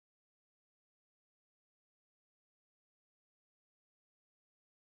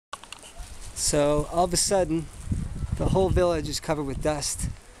So all of a sudden, the whole village is covered with dust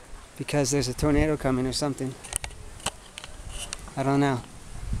because there's a tornado coming or something. I don't know.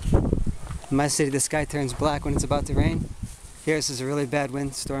 In my city, the sky turns black when it's about to rain. Here, this is a really bad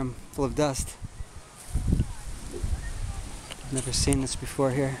windstorm full of dust. Never seen this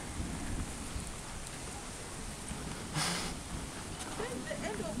before here.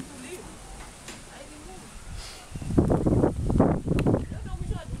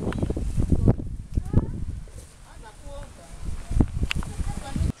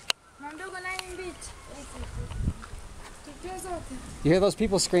 You hear those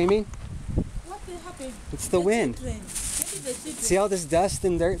people screaming? What happened? It's the wind. See all this dust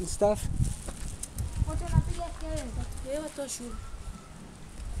and dirt and stuff?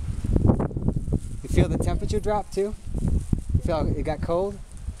 You feel the temperature drop too? You feel it got cold?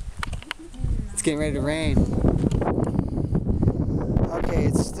 It's getting ready to rain. Okay,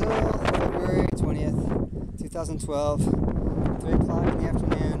 it's still February 20th, 2012, 3 o'clock in the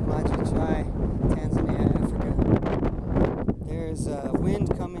afternoon, Chai, Tanzania, Africa. There's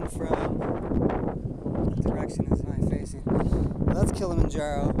wind coming from, what direction is I facing? Well, that's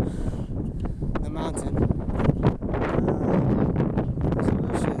Kilimanjaro, the mountain. There's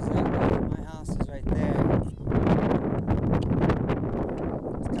bushes that way. My house is right there.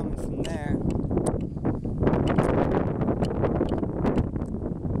 It's coming from there.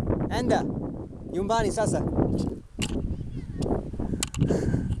 Enda, nyumbani sasa.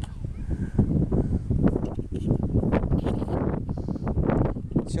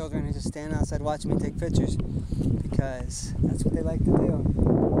 Children are just standing outside watching me take pictures because that's what they like to do.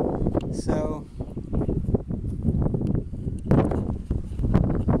 So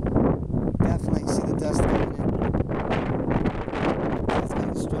definitely see the dust coming in. It's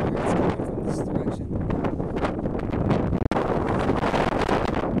getting stronger. It's coming from this direction.